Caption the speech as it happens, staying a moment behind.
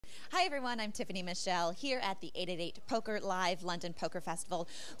Hi everyone, I'm Tiffany Michelle here at the 888 Poker Live London Poker Festival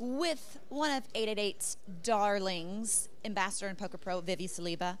with one of 888's darlings, Ambassador and Poker Pro, Vivi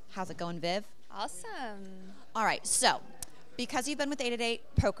Saliba. How's it going, Viv? Awesome. All right, so because you've been with 888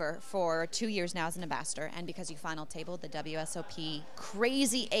 Poker for 2 years now as an ambassador, and because you final tabled the WSOP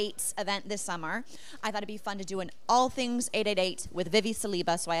Crazy Eights event this summer, I thought it'd be fun to do an all things 888 with Vivi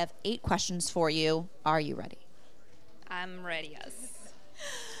Saliba. So I have 8 questions for you. Are you ready? I'm ready, yes.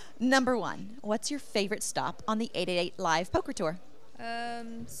 Number 1, what's your favorite stop on the 888 Live Poker Tour?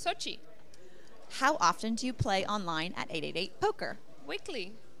 Sochi. How often do you play online at 888 Poker?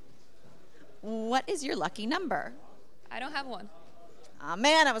 Weekly. What is your lucky number? I don't have one. Oh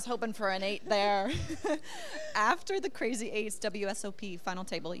man, I was hoping for an 8 there. After the Crazy Eights WSOP final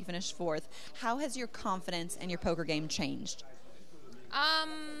table, you finished 4th. How has your confidence in your poker game changed?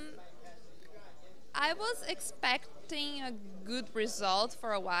 I was expecting a good result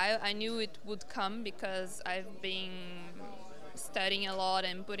for a while. I knew it would come because I've been studying a lot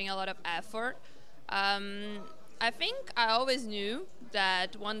and putting a lot of effort. I think I always knew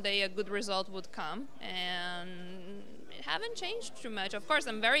that one day a good result would come, and it haven't changed too much. Of course,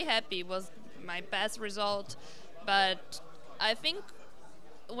 I'm very happy. It was my best result, but I think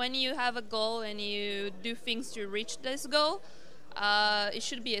when you have a goal and you do things to reach this goal, it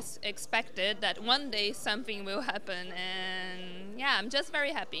should be expected that one day something will happen, and yeah, I'm just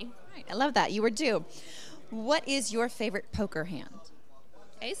very happy. Right, I love that. You were due. What is your favorite poker hand?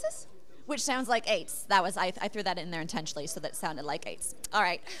 Aces? Which sounds like 8s. That was I threw that in there intentionally so that it sounded like 8s. All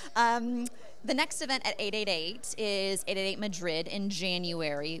right. The next event at 888 is 888 Madrid in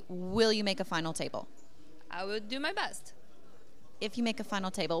January. Will you make a final table? I will do my best. If you make a final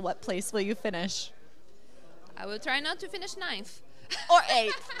table, what place will you finish? I will try not to finish 9th. Or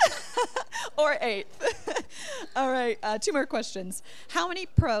 8th. Or 8th. All right, 2 more questions. How many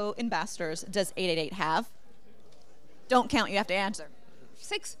pro ambassadors does 888 have? Don't count, you have to answer.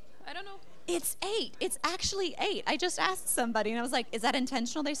 6. I don't know. It's 8. It's actually 8. I just asked somebody and I was like, is that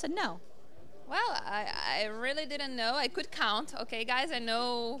intentional? They said no. Well, I really didn't know. I could count. Okay, guys, I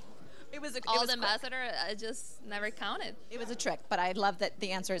know all the ambassador. I just never counted. It was a trick, but I love that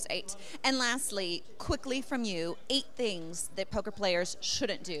the answer is 8. And lastly, quickly from you, 8 things that poker players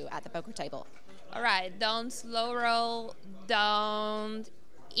shouldn't do at the poker table. All right, don't slow roll. Don't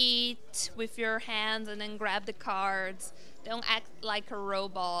eat with your hands and then grab the cards. Don't act like a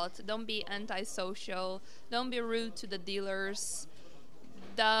robot. Don't be antisocial. Don't be rude to the dealers.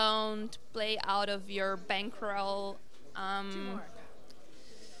 Don't play out of your bankroll. 2 more.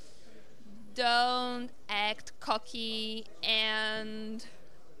 Don't act cocky, and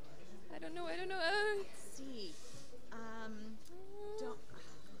I don't know. Let's see.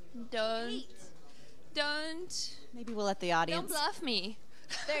 Don't. Maybe we'll let the audience. Don't bluff me.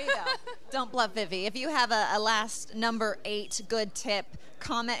 There you go. Don't bluff Vivi. If you have a last number 8 good tip,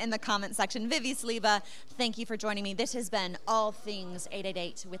 comment in the comment section. Vivi Saliba, thank you for joining me. This has been All Things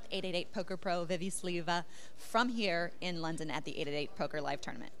 888 with 888 Poker Pro Vivi Saliba from here in London at the 888 Poker Live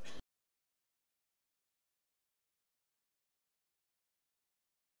Tournament.